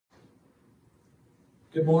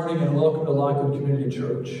Good morning and welcome to Lockwood Community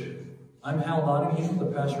Church. I'm Hal Nottingham, the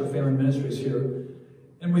pastor of Family Ministries here,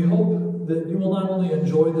 and we hope that you will not only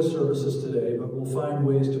enjoy the services today, but will find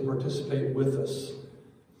ways to participate with us.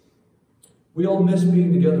 We all miss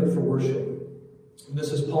being together for worship. And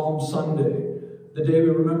this is Palm Sunday, the day we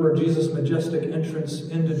remember Jesus' majestic entrance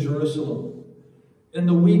into Jerusalem. And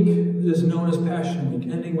the week is known as Passion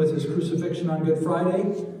Week, ending with his crucifixion on Good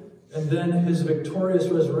Friday, and then his victorious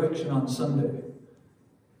resurrection on Sunday.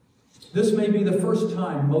 This may be the first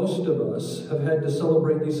time most of us have had to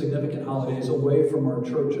celebrate these significant holidays away from our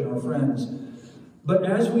church and our friends. But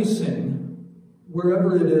as we sing,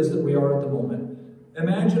 wherever it is that we are at the moment,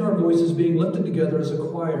 imagine our voices being lifted together as a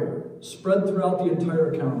choir, spread throughout the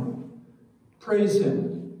entire county. Praise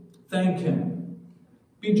him, thank him,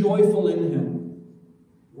 be joyful in him,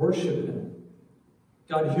 worship him.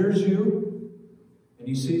 God hears you and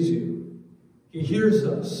he sees you. He hears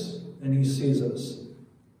us and he sees us.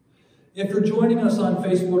 If you're joining us on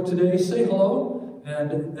Facebook today, say hello,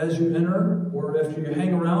 and as you enter, or after you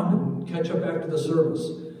hang around and catch up after the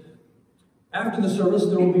service. After the service,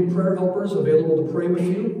 there will be prayer helpers available to pray with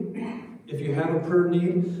you. If you have a prayer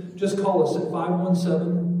need, just call us at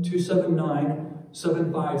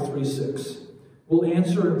 517-279-7536. We'll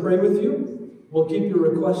answer and pray with you. We'll keep your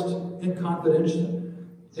request in confidential.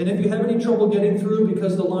 And if you have any trouble getting through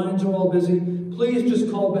because the lines are all busy, please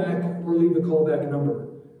just call back or leave a callback number,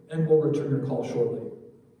 and we'll return your call shortly.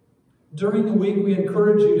 During the week, we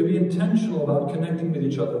encourage you to be intentional about connecting with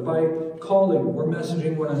each other by calling or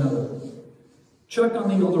messaging one another. Check on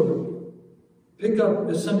the elder group. Pick up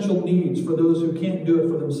essential needs for those who can't do it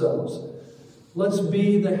for themselves. Let's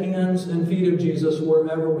be the hands and feet of Jesus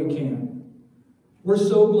wherever we can. We're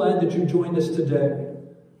so glad that you joined us today.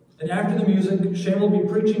 And after the music, Shayne will be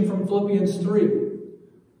preaching from Philippians 3.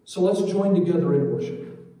 So let's join together in worship.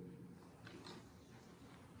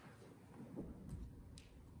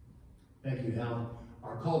 Thank you, Hal.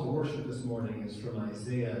 Our call to worship this morning is from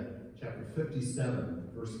Isaiah chapter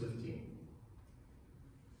 57, verse 15.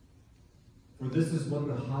 For this is what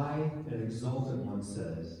the high and exalted one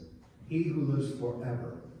says, he who lives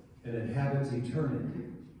forever and inhabits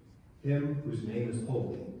eternity, him whose name is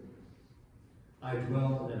holy. I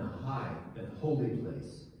dwell in a high and holy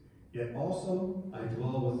place, yet also I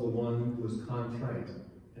dwell with the one who is contrite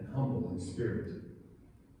and humble in spirit,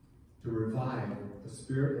 to revive the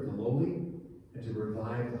spirit of the lowly, and to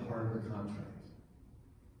revive the heart of the contrite.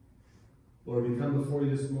 Lord, we come before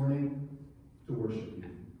you this morning to worship you.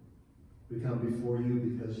 We come before you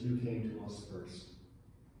because you came to us first,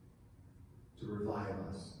 to revive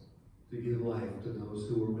us, to give life to those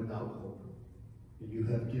who are without hope. And you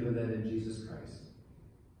have given that in Jesus Christ.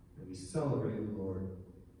 And we celebrate you, Lord.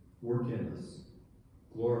 Work in us.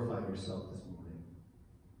 Glorify yourself this morning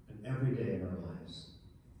and every day in our lives.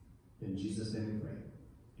 In Jesus' name we pray.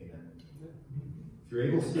 Amen. If you're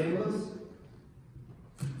able, stand with us.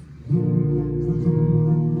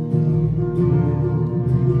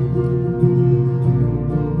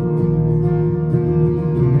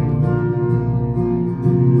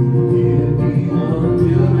 Give me one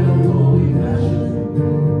pure and holy passion.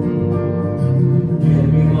 Give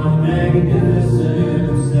me one magnificent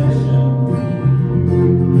obsession.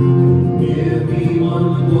 Give me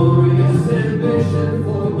one glorious ambition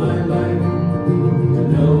for my life, to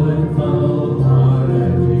know and follow hard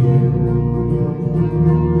after you.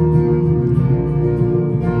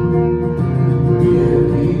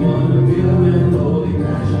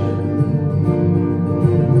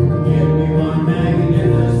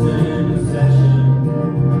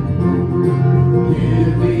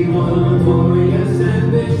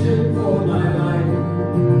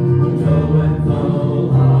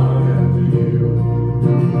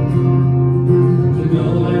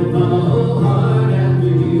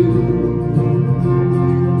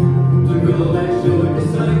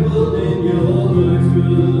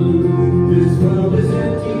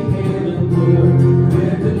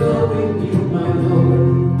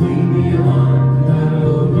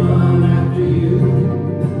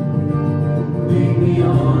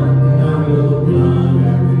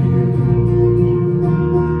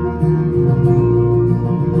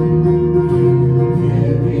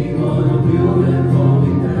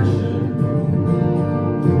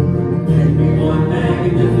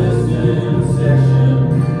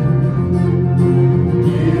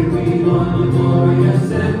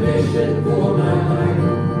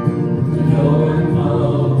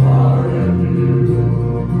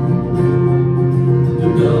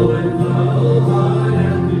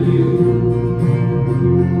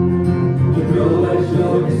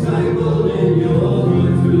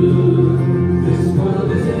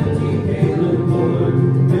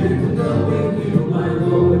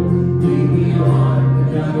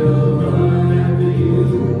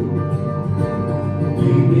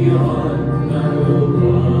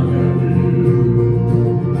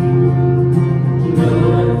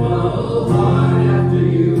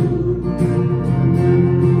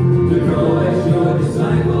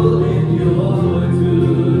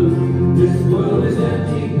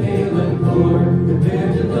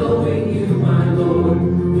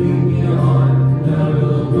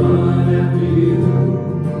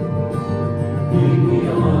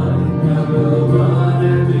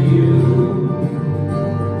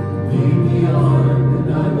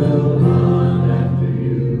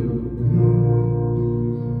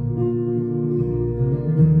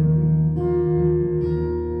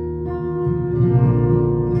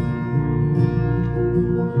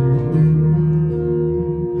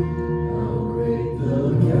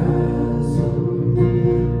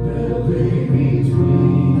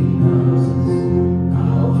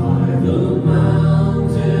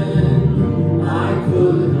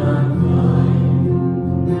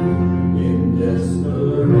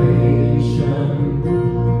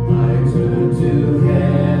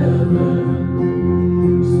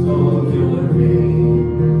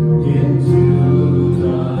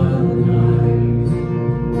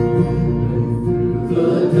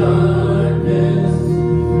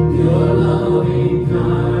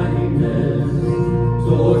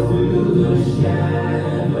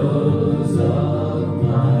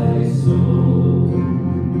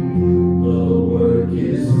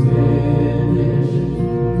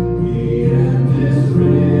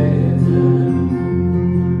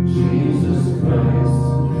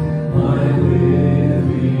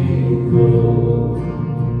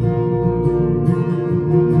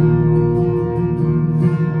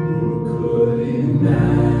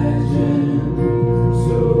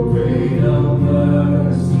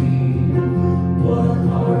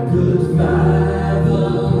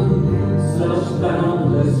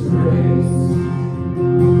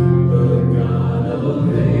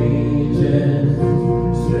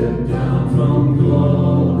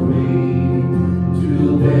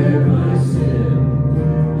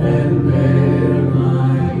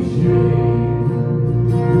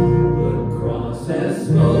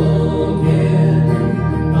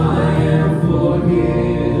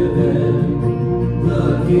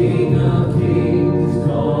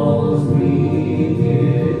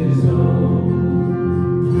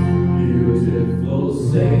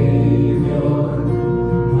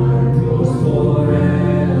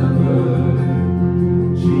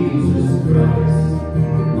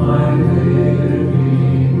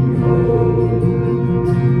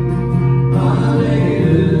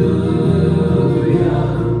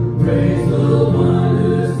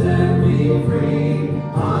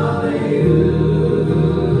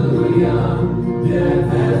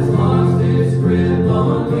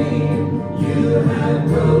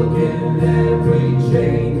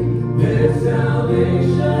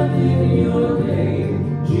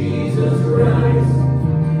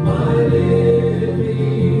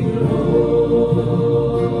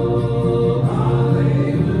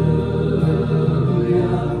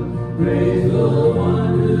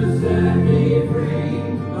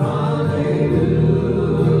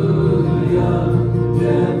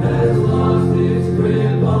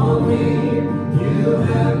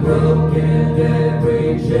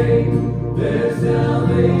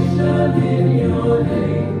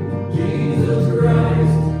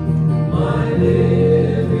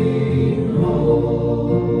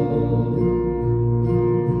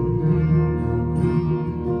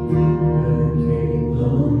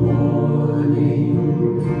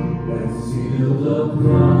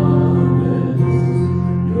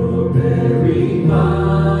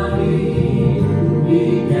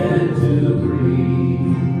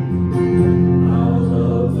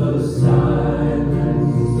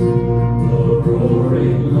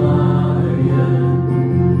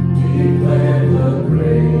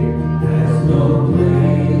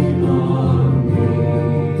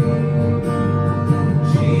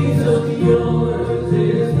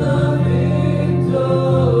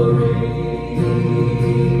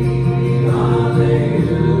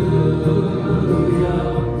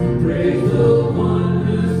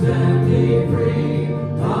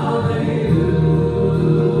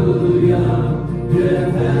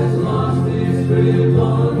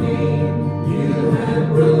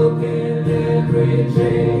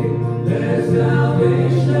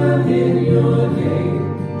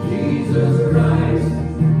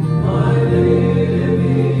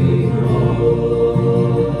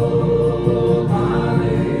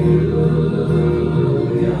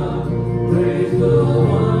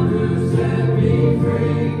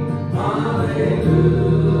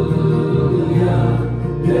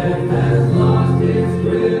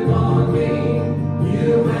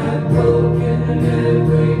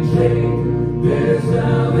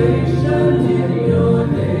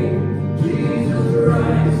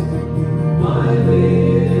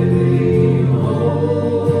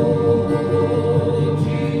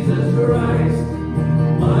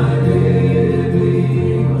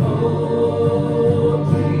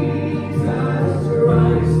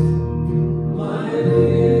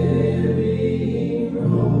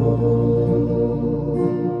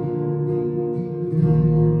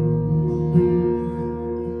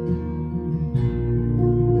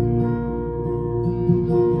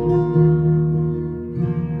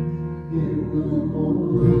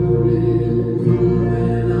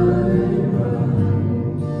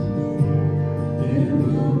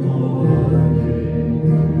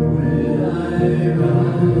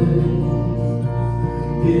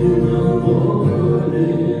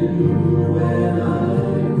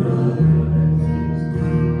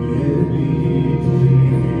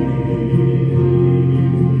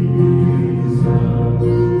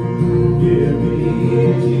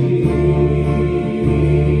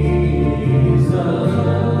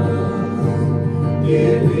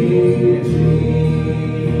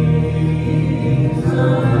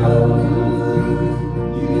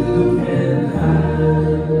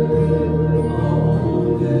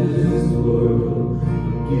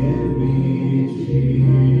 Give me Jesus.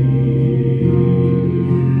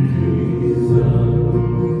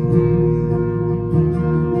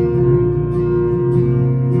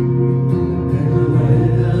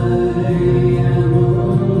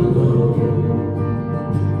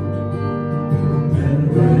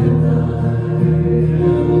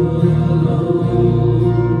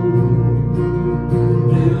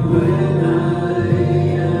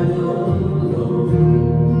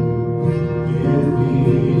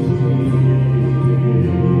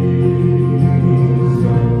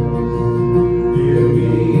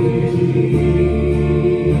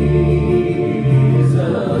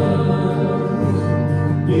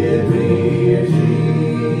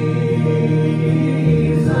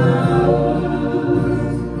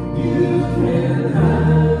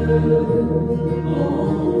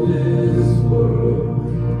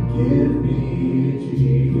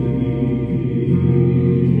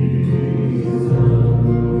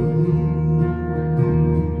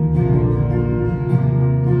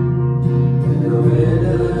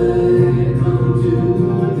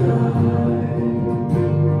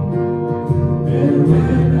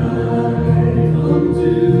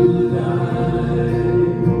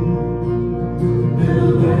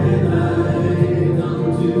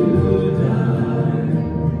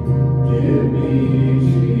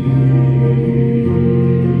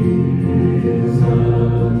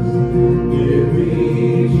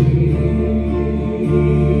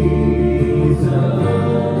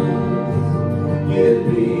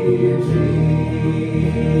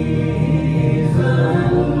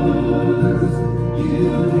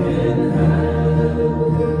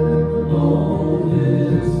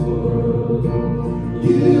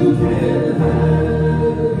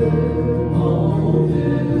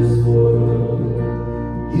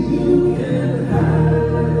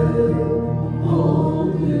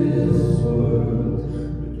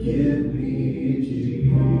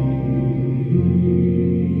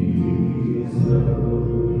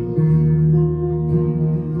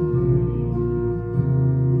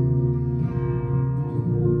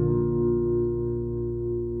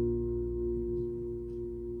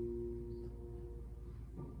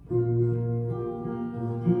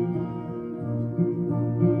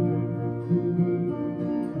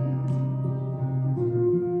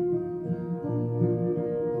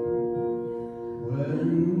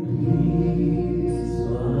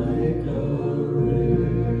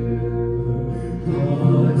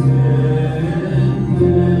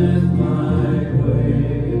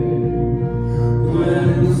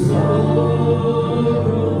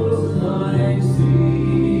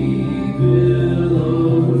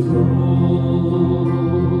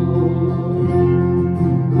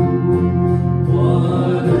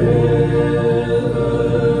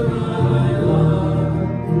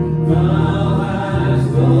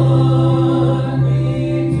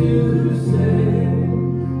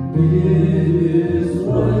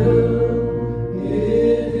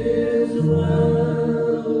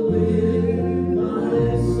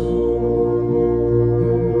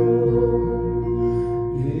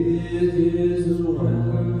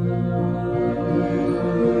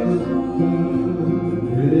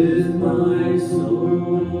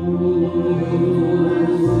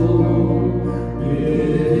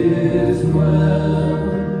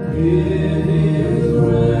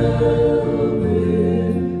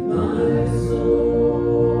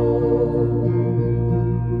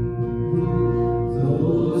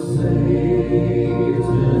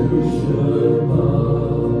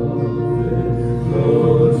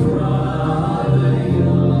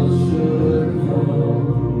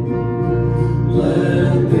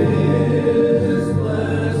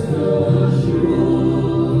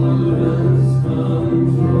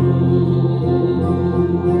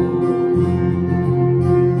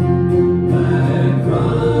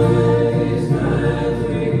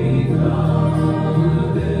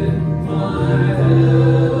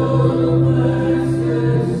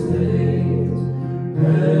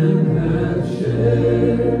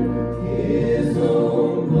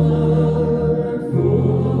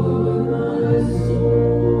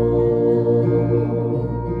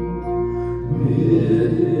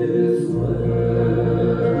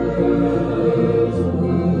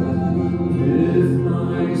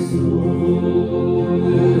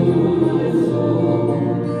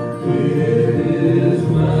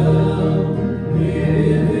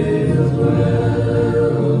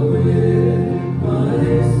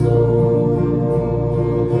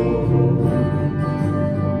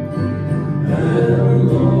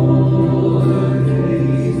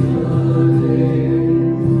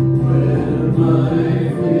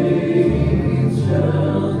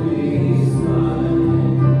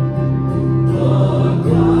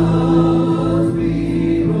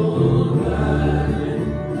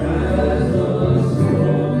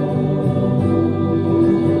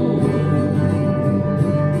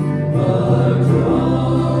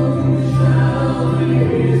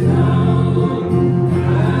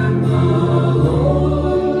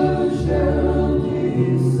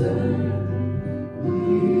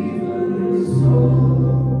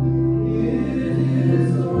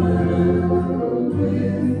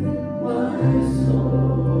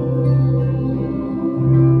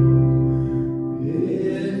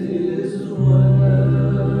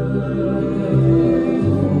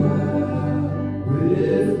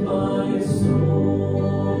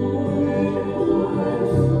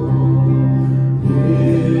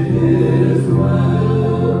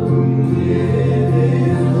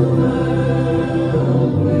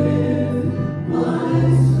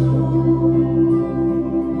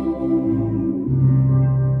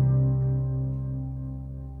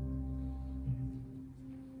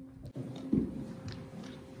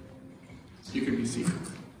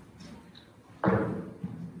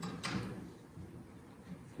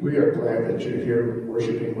 We are glad that you're here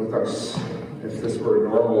worshiping with us. If this were a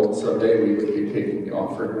normal Sunday, we would be taking the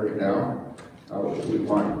offering right now. We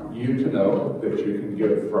want you to know that you can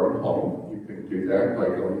give from home. You can do that by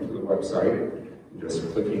going to the website and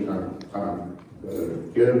just clicking on the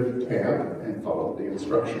Give tab and follow the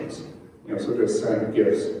instructions. You also just send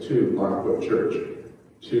gifts to Lockwood Church,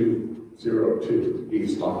 202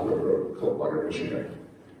 East Lockwood Road, Coldwater, Michigan.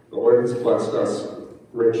 The Lord has blessed us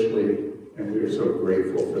richly, and we are so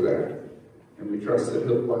grateful for that. And we trust that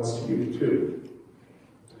He'll bless you too.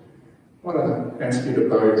 I want to ask you to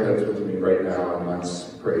bow your heads with me right now, and let's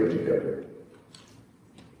pray together.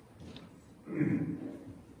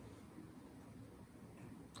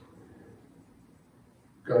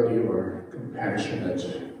 God, you are compassionate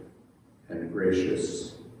and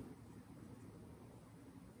gracious,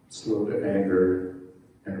 slow to anger,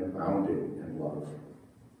 and abounding in love.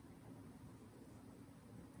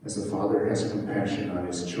 As a father has compassion on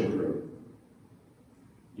his children,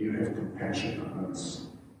 you have compassion on us.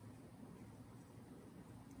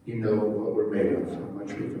 You know what we're made of, how much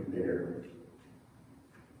we can bear.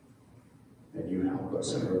 And you help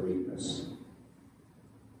us in our weakness.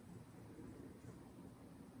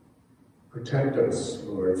 Protect us,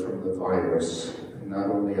 Lord, from the virus, and not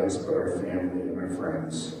only us, but our family and our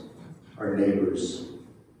friends, our neighbors.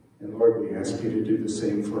 And Lord, we ask you to do the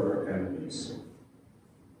same for our enemies.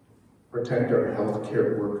 Protect our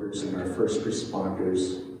healthcare workers and our first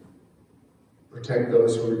responders. Protect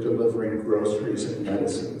those who are delivering groceries and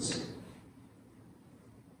medicines.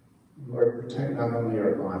 Lord, protect not only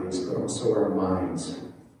our bodies, but also our minds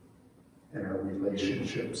and our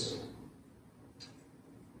relationships.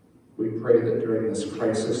 We pray that during this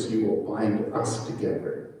crisis you will bind us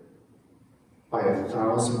together by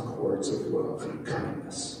 1,000 cords of love and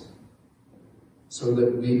kindness, so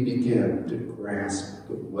that we begin to grasp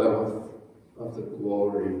the wealth of the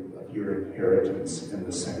glory of your inheritance in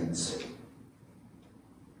the saints.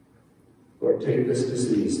 Lord, take this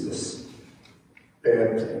disease, this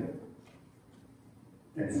bad thing,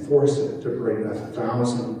 and force it to bring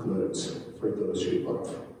 1,000 goods for those you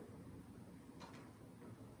love.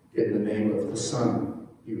 In the name of the Son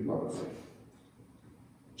you love,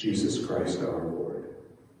 Jesus Christ our Lord.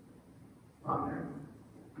 Amen.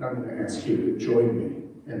 And I'm going to ask you to join me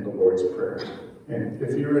in the Lord's Prayer. And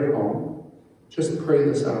if you're at home, just pray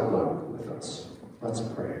this out loud with us. Let's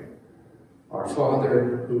pray. Our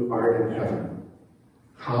Father, who art in heaven,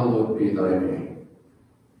 hallowed be thy name.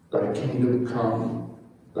 Thy kingdom come,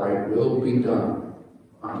 thy will be done,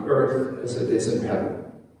 on earth as it is in heaven.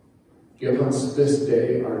 Give us this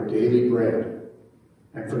day our daily bread,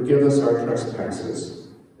 and forgive us our trespasses,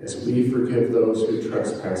 as we forgive those who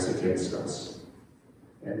trespass against us.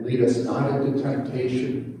 And lead us not into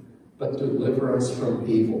temptation, but deliver us from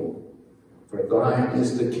evil. For thine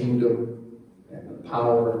is the kingdom, and the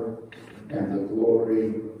power, and the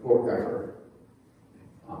glory forever.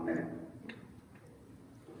 Amen.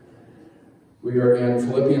 We are in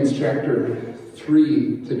Philippians chapter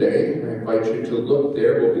 3 today. I invite you to look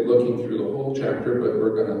there. We'll be looking through the whole chapter, but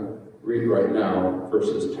we're going to read right now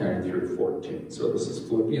verses 10 through 14. So this is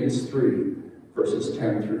Philippians 3, verses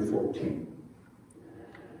 10 through 14.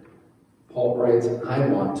 Paul writes, I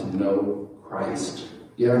want to know Christ.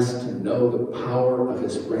 Yes, to know the power of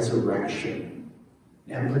his resurrection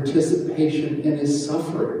and participation in his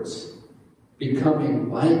sufferings,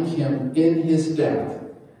 becoming like him in his death,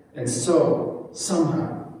 and so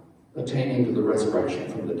somehow attaining to the resurrection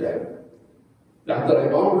from the dead. Not that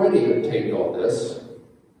I've already attained all this,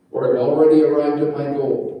 or I've already arrived at my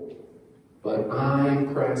goal, but I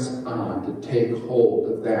press on to take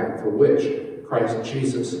hold of that for which Christ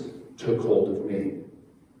Jesus took hold of me.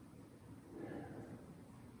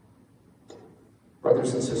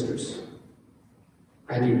 Brothers and sisters,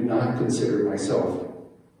 I do not consider myself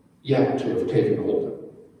yet to have taken hold of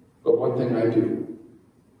it. But one thing I do,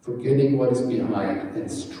 forgetting what is behind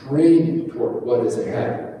and straining toward what is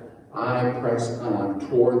ahead, I press on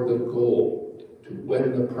toward the goal to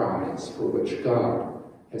win the prize for which God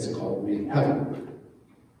has called me heavenward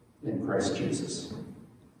in Christ Jesus.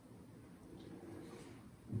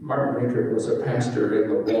 Martin Rinkert was a pastor in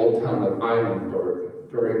the walled town of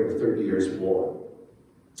Eilenburg during the 30 Years' War.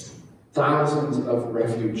 Thousands of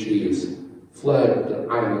refugees fled to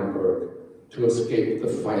Eilenburg to escape the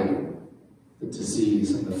fighting, the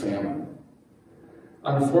disease, and the famine.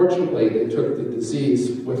 Unfortunately, they took the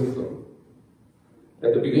disease with them.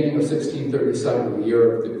 At the beginning of 1637, the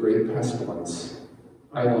year of the Great Pestilence,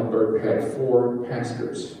 Eilenburg had 4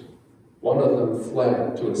 pastors. One of them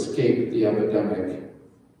fled to escape the epidemic,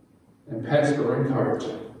 and Pastor Rinkart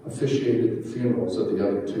officiated the funerals of the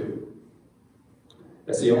other 2.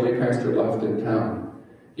 As the only pastor left in town,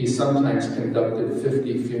 he sometimes conducted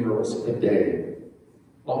 50 funerals a day,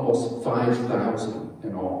 almost 5,000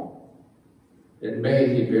 in all. In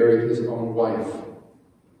May, he buried his own wife.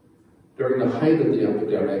 During the height of the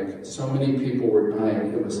epidemic, so many people were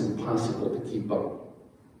dying it was impossible to keep up.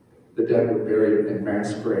 The dead were buried in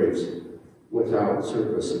mass graves without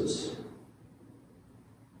services.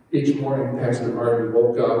 Each morning, Pastor Martin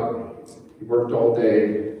woke up, he worked all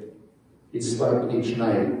day, he slept each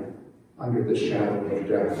night under the shadow of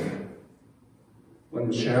death. When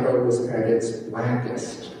the shadow was at its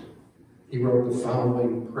blackest, he wrote the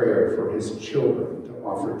following prayer for his children to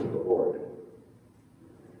offer to the Lord.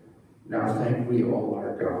 Now thank we all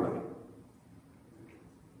our God.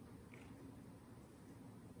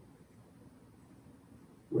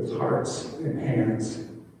 With hearts and hands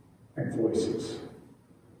and voices,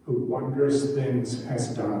 who wondrous things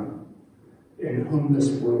has done, in whom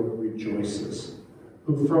this world rejoices,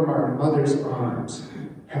 who from our mother's arms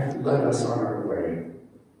hath led us on our way,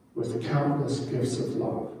 with countless gifts of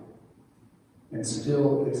love, and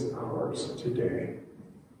still is ours today.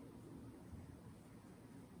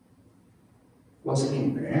 Was he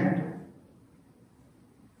mad?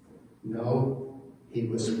 No, he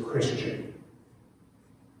was Christian.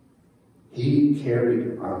 He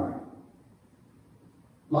carried on,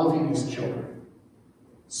 loving his children,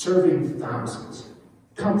 serving thousands,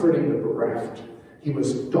 comforting the bereft. He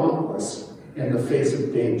was dauntless in the face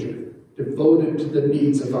of danger, devoted to the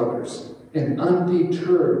needs of others, and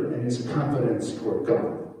undeterred in his confidence toward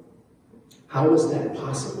God. How was that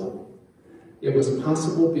possible? It was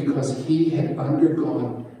possible because he had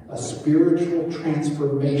undergone a spiritual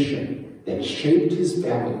transformation that shaped his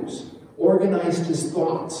values, organized his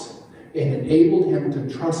thoughts, and enabled him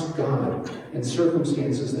to trust God in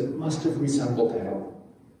circumstances that must have resembled hell.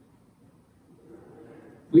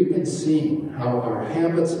 We've been seeing how our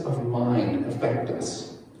habits of mind affect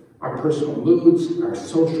us, our personal moods, our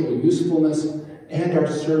social usefulness, and our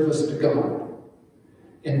service to God.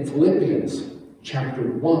 In Philippians chapter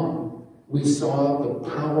 1, we saw the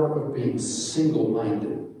power of being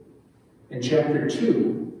single-minded. In chapter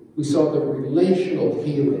 2, we saw the relational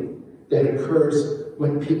healing that occurs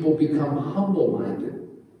when people become humble-minded.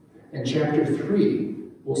 In chapter 3,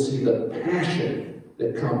 we'll see the passion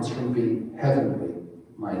that comes from being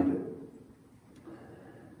heavenly-minded.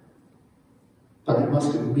 But I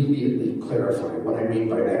must immediately clarify what I mean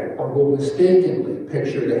by that, or will mistakenly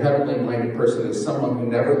picture the heavenly-minded person as someone who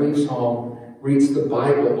never leaves home, reads the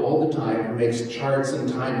Bible all the time, and makes charts and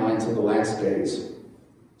timelines of the last days.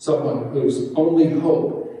 Someone whose only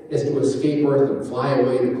hope is to escape earth and fly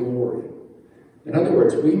away to glory. In other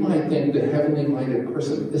words, we might think the heavenly-minded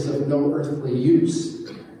person is of no earthly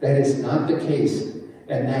use. That is not the case,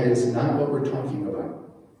 and that is not what we're talking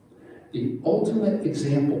about. The ultimate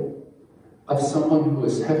example of someone who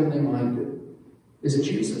is heavenly-minded is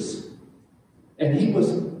Jesus. And he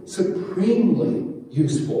was supremely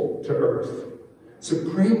useful to earth.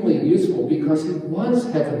 Supremely useful because he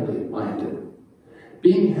was heavenly-minded.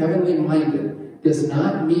 Being heavenly-minded does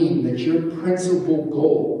not mean that your principal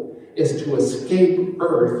goal is to escape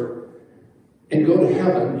earth and go to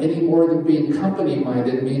heaven any more than being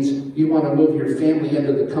company-minded means you want to move your family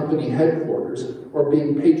into the company headquarters, or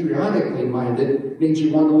being patriotically minded means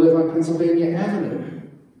you want to live on Pennsylvania Avenue.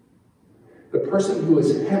 The person who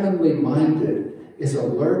is heavenly-minded is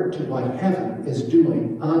alert to what heaven is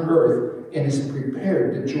doing on earth and is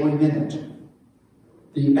prepared to join in it.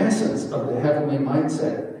 The essence of the heavenly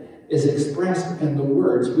mindset is expressed in the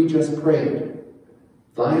words we just prayed.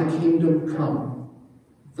 Thy kingdom come,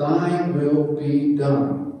 thy will be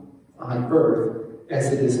done on earth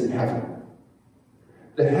as it is in heaven.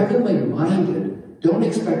 The heavenly minded don't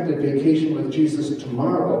expect a vacation with Jesus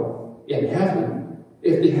tomorrow in heaven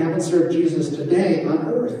if they haven't served Jesus today on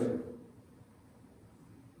earth.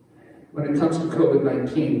 When it comes to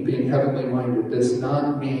COVID-19, being heavenly minded does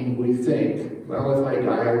not mean we think, well, if I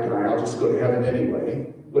die, I die, I'll just go to heaven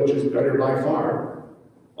anyway, which is better by far.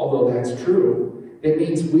 Although that's true, it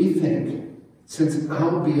means we think, since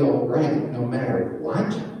I'll be all right no matter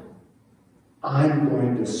what, I'm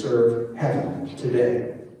going to serve heaven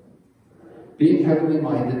today. Being heavenly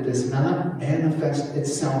minded does not manifest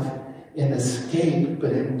itself in escape,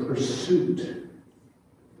 but in pursuit.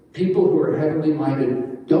 People who are heavenly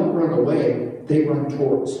minded don't run away, they run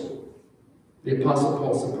towards. The Apostle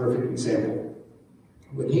Paul's the perfect example.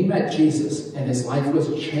 When he met Jesus and his life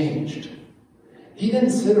was changed, he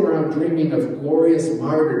didn't sit around dreaming of glorious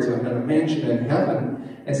martyrdom and a mansion in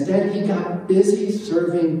heaven. Instead, he got busy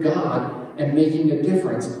serving God and making a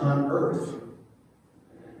difference on earth.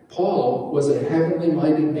 Paul was a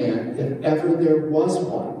heavenly-minded man, if ever there was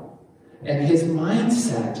one. And his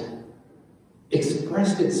mindset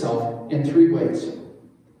expressed itself in three ways.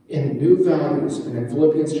 In new values, and in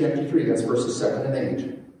Philippians chapter 3, that's verses 7 and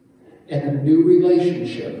 8. And a new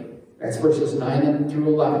relationship, that's verses 9 through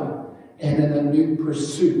 11. And in a new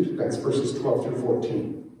pursuit, that's verses 12 through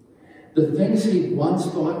 14. The things he once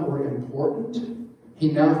thought were important,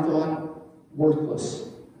 he now thought worthless.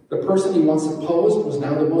 The person he once opposed was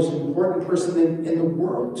now the most important person in the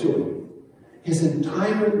world to him. His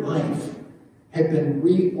entire life had been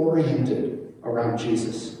reoriented around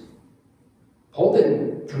Jesus. Paul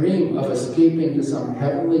didn't dream of escaping to some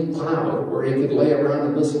heavenly cloud where he could lay around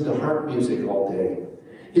and listen to harp music all day.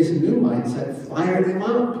 His new mindset fired him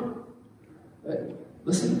up.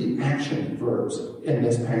 Listen to the action verbs in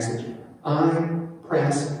this passage. I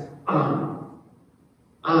press on.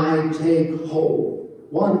 I take hold.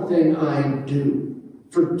 One thing I do.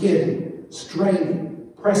 Forgetting,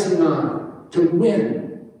 straining, pressing on. To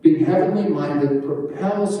win, being heavenly minded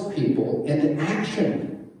propels people into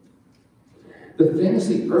action. The things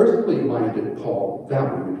the earthly minded Paul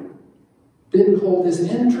valued didn't hold his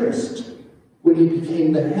interest when he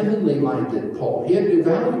became the heavenly minded Paul. He had new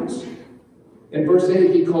values. In verse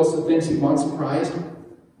 8, he calls the things he once prized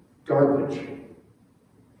garbage.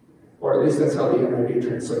 Or at least that's how the NIV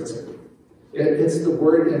translates it. It's the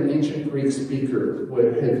word an ancient Greek speaker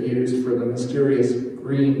would have used for the mysterious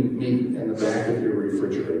green meat in the back of your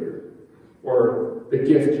refrigerator. Or the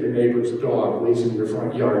gift your neighbor's dog leaves in your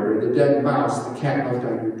front yard. Or the dead mouse the cat left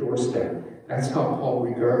on your doorstep. That's how Paul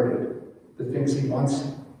regarded the things he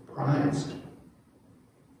once prized.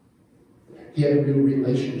 He had a new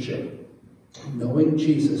relationship. Knowing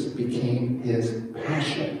Jesus became his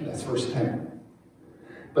passion. That's verse 10.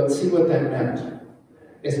 But see what that meant.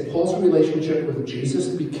 As Paul's relationship with Jesus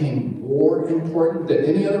became more important than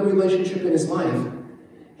any other relationship in his life,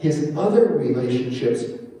 his other relationships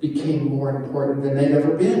became more important than they'd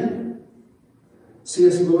ever been.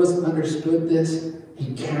 C.S. Lewis understood this.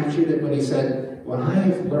 He captured it when he said, when I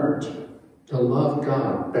have learned to love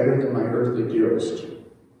God better than my earthly dearest,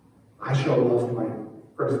 I shall love my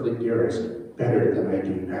earthly dearest better than I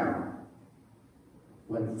do now.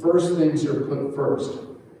 When first things are put first,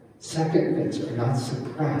 second things are not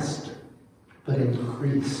suppressed, but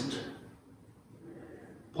increased.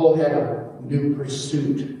 Paul had a new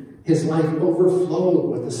pursuit. His life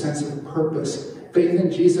overflowed with a sense of purpose. Faith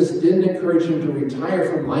in Jesus didn't encourage him to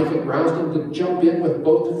retire from life. It roused him to jump in with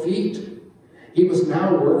both feet. He was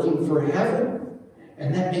now working for heaven,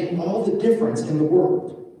 and that made all the difference in the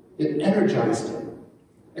world. It energized him.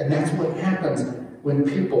 And that's what happens when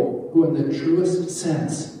people who in the truest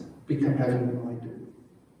sense become heavenly minded.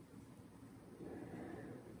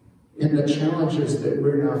 In the challenges that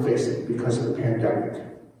we're now facing because of the pandemic,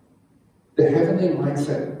 the heavenly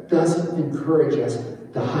mindset doesn't encourage us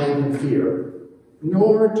to hide in fear,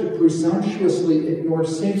 nor to presumptuously ignore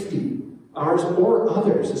safety, ours or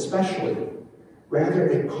others especially. Rather,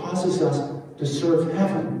 it causes us to serve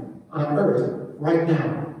heaven on earth right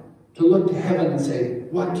now, to look to heaven and say,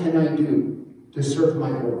 what can I do to serve my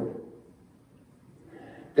Lord?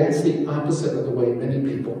 That's the opposite of the way many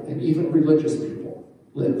people, and even religious people,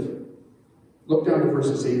 live. Look down to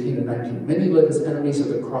verses 18 and 19. Many live as enemies of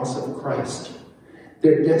the cross of Christ.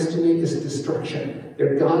 Their destiny is destruction.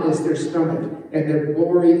 Their God is their stomach, and their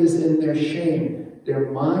glory is in their shame.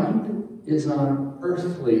 Their mind is on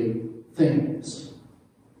earthly things.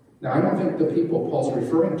 Now, I don't think the people Paul's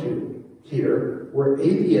referring to here were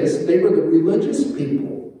atheists. They were the religious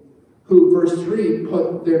people who, verse 3,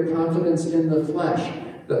 put their confidence in the flesh.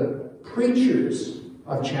 The preachers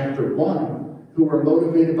of chapter 1 who were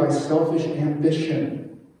motivated by selfish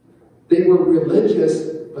ambition. They were religious,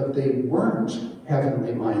 but they weren't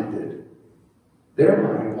heavenly minded. Their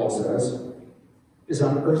mind, Paul says, is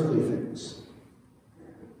on earthly things.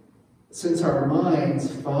 Since our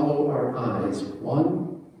minds follow our eyes,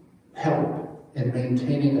 one help in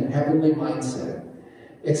maintaining a heavenly mindset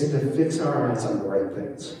is to fix our eyes on the right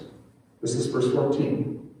things. This is verse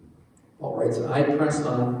 14. Paul writes, I press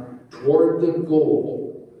on toward the goal,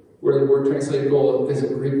 where the word translated goal is a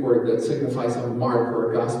Greek word that signifies a mark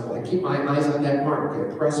or a gospel. I keep my eyes on that mark.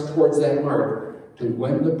 I press towards that mark to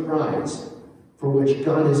win the prize for which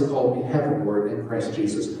God has called me heavenward in Christ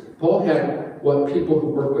Jesus. Paul had what people who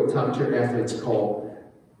work with top-tier athletes call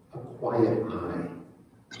a quiet eye.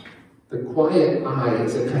 The quiet eye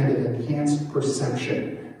is a kind of enhanced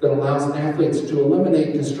perception that allows athletes to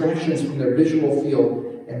eliminate distractions from their visual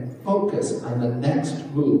field and focus on the next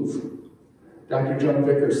move. Dr. John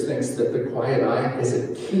Vickers thinks that the quiet eye is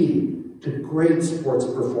a key to great sports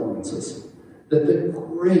performances. that the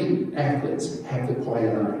great athletes have the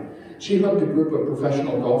quiet eye. She hooked a group of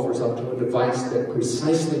professional golfers up to a device that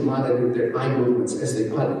precisely monitored their eye movements as they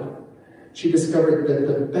putted. She discovered that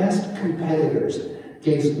the best competitors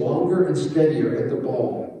gaze longer and steadier at the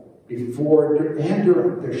ball before and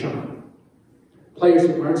during their shot. Players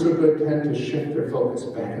who aren't so good tend to shift their focus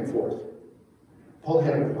back and forth. Paul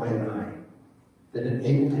had a quiet eye that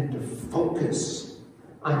enabled him to focus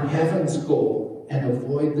on heaven's goal and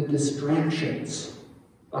avoid the distractions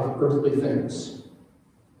of earthly things.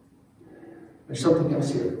 There's something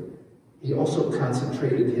else here. He also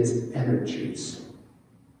concentrated his energies.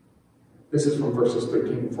 This is from verses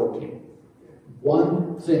 13 and 14.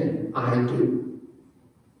 One thing I do,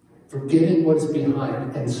 forgetting what is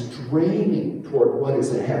behind and straining toward what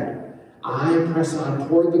is ahead, I press on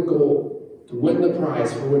toward the goal to win the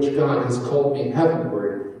prize for which God has called me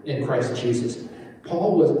heavenward in Christ Jesus.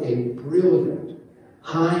 Paul was a brilliant,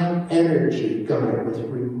 high-energy guy with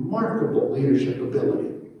remarkable leadership ability.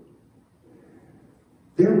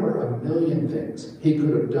 There were a million things he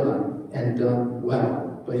could have done and done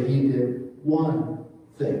well, but he did one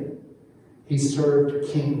thing. He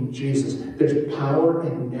served King Jesus. There's power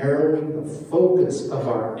in narrowing the focus of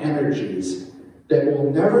our energies that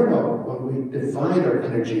we'll never know when we divide our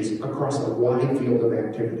energies across a wide field of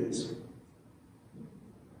activities.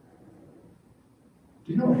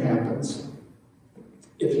 Do you know what happens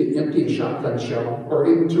if you empty a shotgun shell, or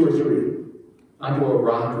even 2 or 3, onto a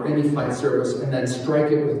rock or any flight surface and then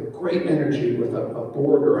strike it with great energy with a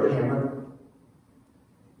board or a hammer?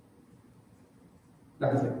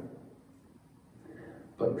 Nothing.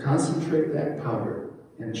 But concentrate that powder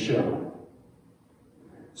in a shell.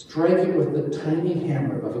 Strike it with the tiny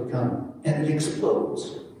hammer of a gun, and it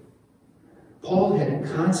explodes. Paul had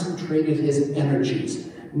concentrated his energies,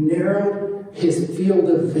 narrowed his field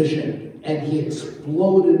of vision, and he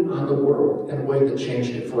exploded on the world in a way that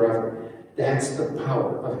changed it forever. That's the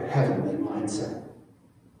power of a heavenly mindset.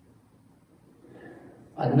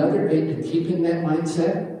 Another aid to keeping that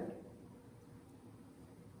mindset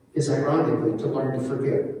is, ironically, to learn to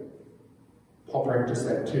forget. Paul practiced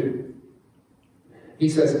that too. He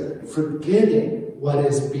says, forgetting what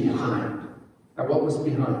is behind. Now, what was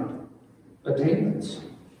behind? Attainments.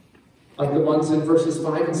 Like the ones in verses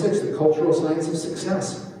 5 and 6, the cultural signs of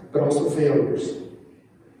success, but also failures.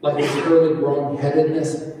 Like his early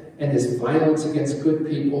wrong-headedness and his violence against good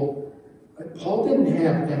people. Paul didn't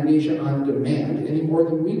have amnesia on demand any more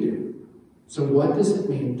than we do. So what does it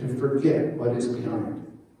mean to forget what is behind?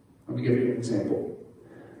 Let me give you an example.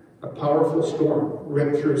 A powerful storm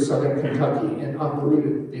ripped through southern Kentucky and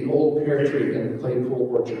uprooted the old pear tree in the Claypool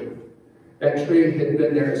orchard. That tree had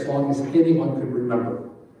been there as long as anyone could remember.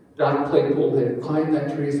 Doc Claypool had climbed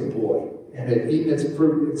that tree as a boy and had eaten its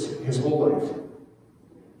fruit his whole life.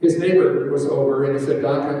 His neighbor was over and he said,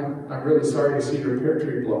 Doc, I'm really sorry to see your pear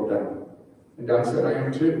tree blown down. And Doc said, I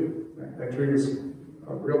am too. That tree was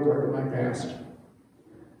a real part of my past.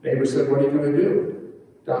 Neighbor said, what are you going to do?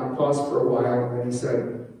 Doc paused for a while and then he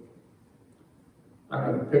said, I'm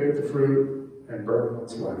going to pick the fruit and burn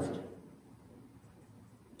what's left.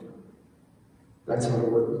 That's how to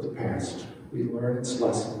work with the past. We learn its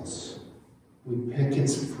lessons. We pick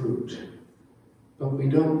its fruit. But we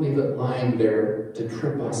don't leave it lying there to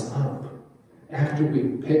trip us up. After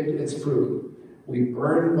we've picked its fruit, we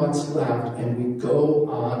burn what's left and we go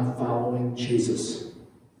on following Jesus.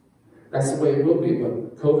 That's the way it will be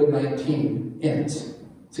when COVID-19 ends.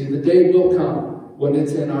 See, the day will come when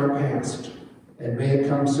it's in our past, and may it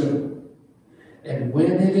come soon. And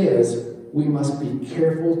when it is, we must be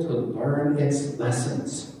careful to learn its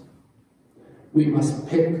lessons. We must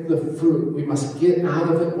pick the fruit. We must get out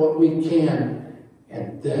of it what we can,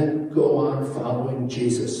 and then go on following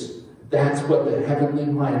Jesus. That's what the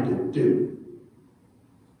heavenly-minded do.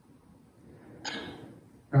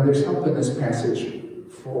 Now, there's help in this passage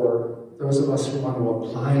for those of us who want to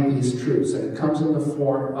apply these truths, and it comes in the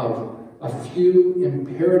form of a few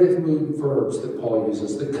imperative mood verbs that Paul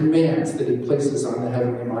uses, the commands that he places on the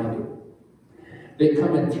heavenly-minded. They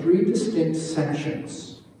come in 3 distinct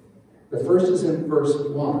sections. The first is in verse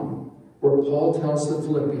 1, where Paul tells the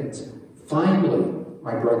Philippians, finally,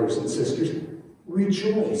 my brothers and sisters,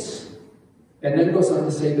 rejoice. And then goes on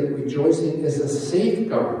to say that rejoicing is a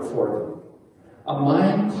safeguard for them. A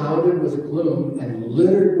mind clouded with gloom and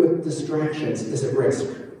littered with distractions is at risk.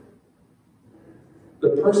 The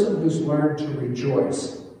person who's learned to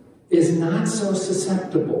rejoice is not so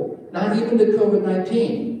susceptible, not even to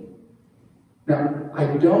COVID-19. Now, I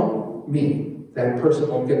don't mean that person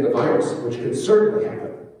won't get the virus, which could certainly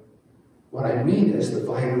happen. What I mean is the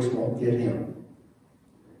virus won't get him.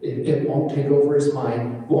 It won't take over his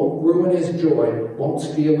mind, won't ruin his joy, won't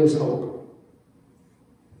steal his hope.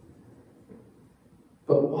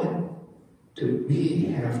 But what do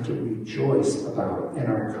we have to rejoice about in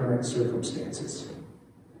our current circumstances?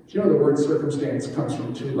 Do you know the word circumstance comes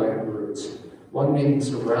from two Latin roots, one meaning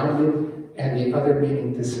surrounded and the other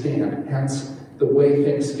meaning to stand, hence the way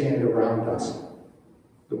things stand around us.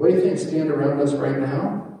 The way things stand around us right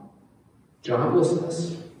now,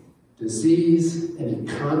 joblessness, disease, an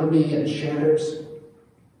economy and shatters.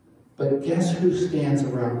 But guess who stands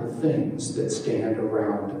around the things that stand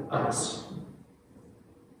around us?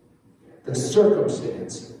 The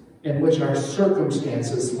circumstance in which our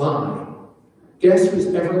circumstances lie. Guess whose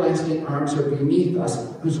everlasting arms are beneath us,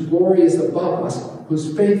 whose glory is above us,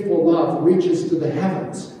 whose faithful love reaches to the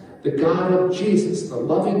heavens? The God of Jesus, the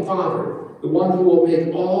loving Father, the one who will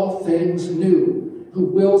make all things new, who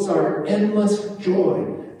wills our endless joy.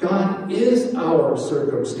 God is our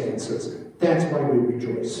circumstances. That's why we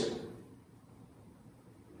rejoice.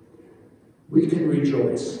 We can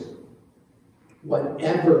rejoice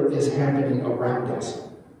whatever is happening around us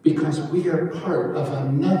because we are part of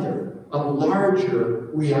a larger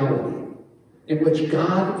reality in which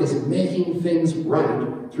God is making things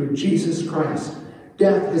right through Jesus Christ.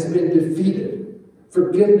 Death has been defeated.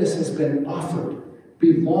 Forgiveness has been offered.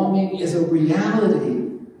 Belonging is a reality.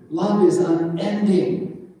 Love is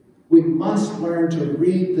unending. We must learn to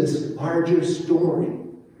read this larger story,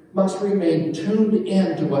 must remain tuned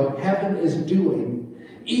in to what heaven is doing,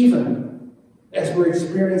 even as we're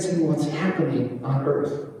experiencing what's happening on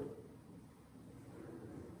earth.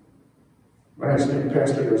 When I was named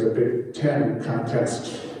pastor, there was a Big Ten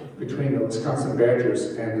contest between the Wisconsin Badgers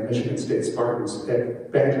and the Michigan State Spartans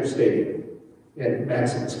at Badger Stadium in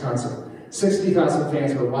Madison, Wisconsin. 60,000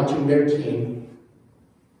 fans were watching their team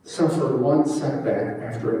suffer one setback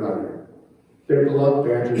after another. Their beloved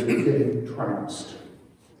Badgers were getting trounced.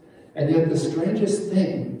 And yet the strangest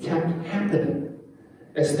thing kept happening.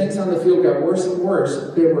 As things on the field got worse and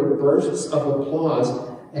worse, there were bursts of applause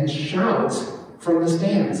and shouts from the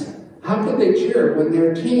stands. How could they cheer when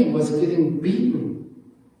their team was getting beaten?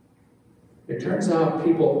 It turns out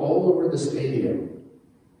people all over the stadium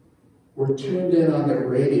were tuned in on their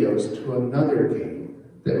radios to another game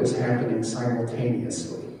that was happening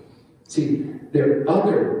simultaneously. See, their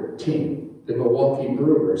other team, the Milwaukee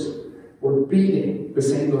Brewers, were beating the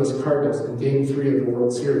St. Louis Cardinals in Game 3 of the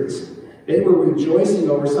World Series. They were rejoicing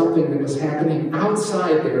over something that was happening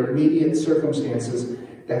outside their immediate circumstances.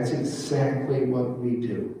 That's exactly what we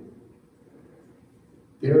do.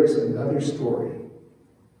 There is another story.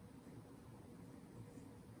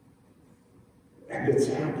 And it's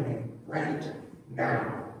happening right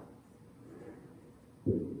now.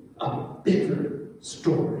 A bigger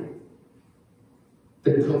story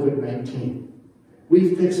than COVID-19.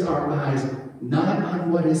 We fix our eyes not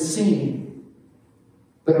on what is seen,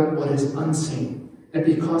 but on what is unseen. And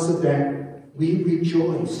because of that, we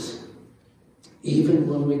rejoice. Even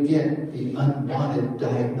when we get the unwanted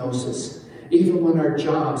diagnosis, even when our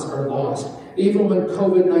jobs are lost, even when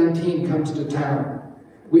COVID-19 comes to town,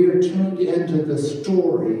 we are tuned into the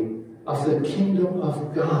story of the kingdom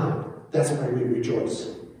of God. That's why we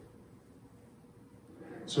rejoice.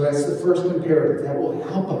 So that's the first imperative. That will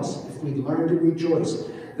help us if we learn to rejoice.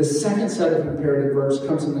 The second set of imperative verbs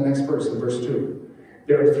comes in the next verse, in verse 2.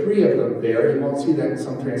 There are three of them there. You won't see that in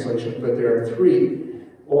some translations, but there are three.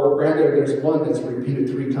 Or rather, there's one that's repeated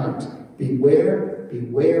 3 times. Beware,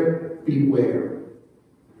 beware, beware.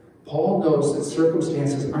 Paul knows that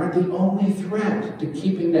circumstances aren't the only threat to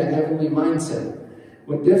keeping that heavenly mindset.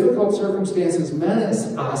 When difficult circumstances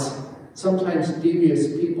menace us, sometimes devious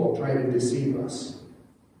people try to deceive us.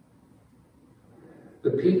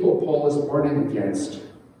 The people Paul is warning against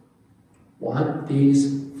want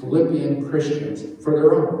these Philippian Christians for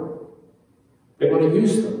their own. They want to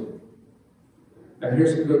use them. Now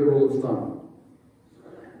here's a good rule of thumb.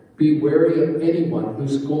 Be wary of anyone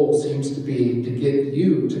whose goal seems to be to get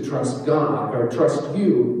you to trust God, or trust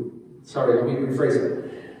you. Sorry, let me rephrase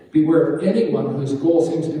it. Beware of anyone whose goal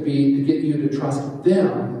seems to be to get you to trust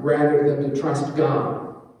them rather than to trust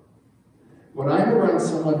God. When I'm around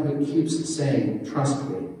someone who keeps saying, trust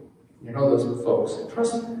me, you know those folks,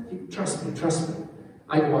 trust me, trust me, trust me,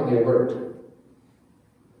 I go on the alert.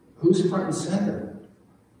 Who's front and center?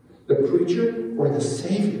 The preacher or the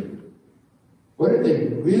Savior? What are they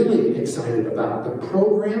really excited about, the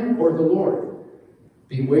program or the Lord?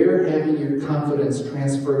 Beware having your confidence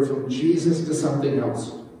transferred from Jesus to something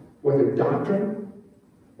else, whether doctrine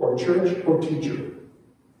or church or teacher.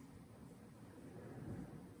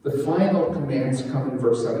 The final commands come in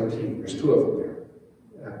verse 17. There's 2 of them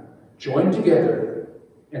there. Join together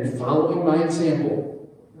And following my example,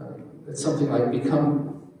 it's something like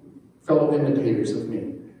become fellow imitators of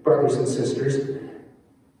me, brothers and sisters.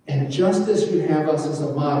 And just as you have us as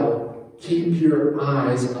a model, keep your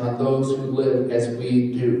eyes on those who live as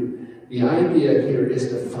we do. The idea here is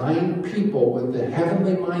to find people with the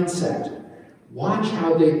heavenly mindset. Watch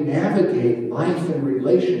how they navigate life and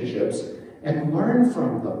relationships and learn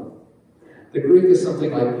from them. The Greek is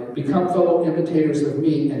something like, become fellow imitators of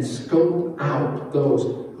me and scope out those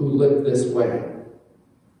who live this way.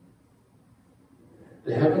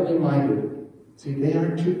 The heavenly minded, see, they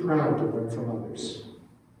aren't too proud to learn from others.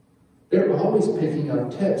 They're always picking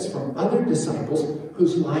up tips from other disciples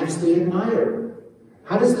whose lives they admire.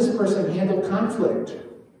 How does this person handle conflict,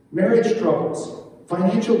 marriage troubles,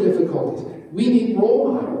 financial difficulties? We need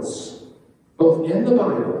role models, both in the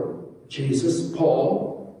Bible, Jesus,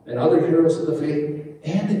 Paul, and other heroes of the faith,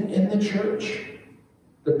 and in the church.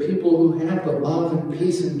 The people who have the love and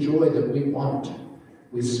peace and joy that we want.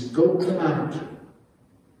 We scope them out.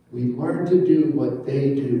 We learn to do what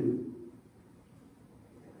they do.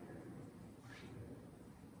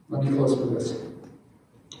 Let me close with this.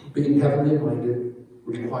 Being heavenly minded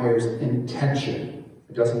requires intention.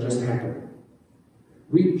 It doesn't just happen.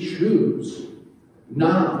 We choose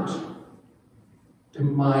not to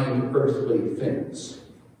mind earthly things.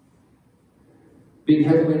 Being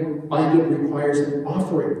heavenly minded requires an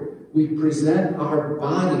offering. We present our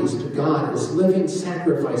bodies to God as living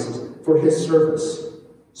sacrifices for His service,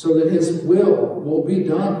 so that His will be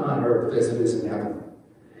done on earth as it is in heaven.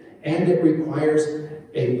 And it requires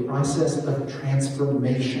a process of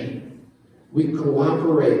transformation. We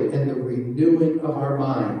cooperate in the renewing of our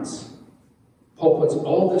minds. Paul puts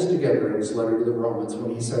all this together in his letter to the Romans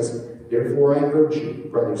when he says, therefore I urge you,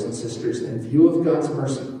 brothers and sisters, in view of God's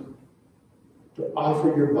mercy, to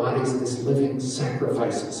offer your bodies as living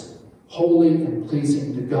sacrifices, holy and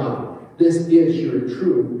pleasing to God. This is your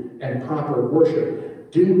true and proper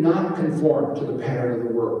worship. Do not conform to the pattern of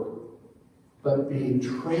the world, but be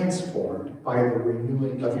transformed by the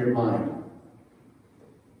renewing of your mind.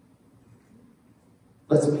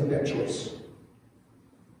 Let's make that choice.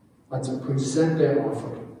 Let's present that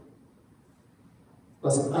offering.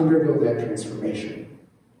 Let's undergo that transformation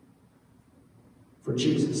for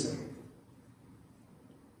Jesus' sake.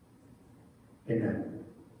 Amen.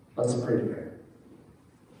 Let's pray together.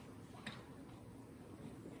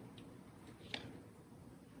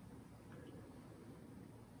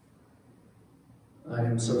 I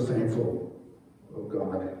am so thankful, oh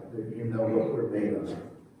God, that you know what we're made of.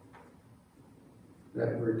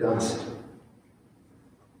 That we're dust.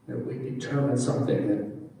 That we determine something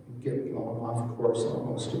and get blown off course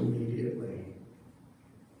almost immediately.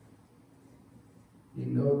 You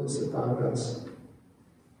know this about us.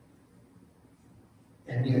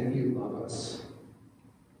 And yet you love us.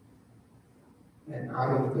 And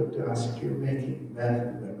out of the dust, you're making men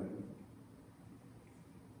and women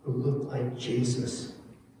who look like Jesus,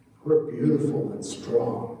 who are beautiful and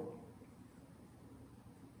strong.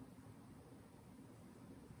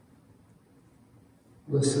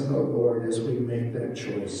 Listen, oh Lord, as we make that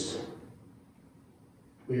choice.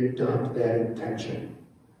 We adopt that intention.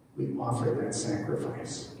 We offer that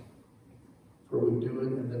sacrifice. For we do it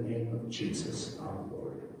in the name of Jesus, our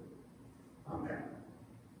Lord. Amen.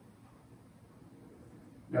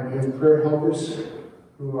 Now we have prayer helpers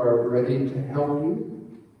who are ready to help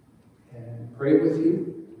you and pray with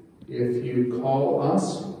you. If you call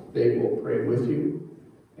us, they will pray with you,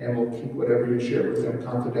 and we'll keep whatever you share with them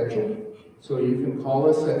confidential. So you can call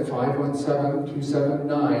us at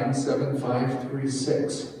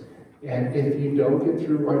 517-279-7536. And if you don't get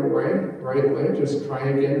through right away, just try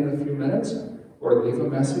again in a few minutes, or leave a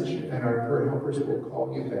message, and our prayer helpers will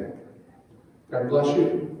call you back. God bless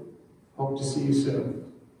you. Hope to see you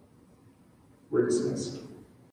soon. We're dismissed.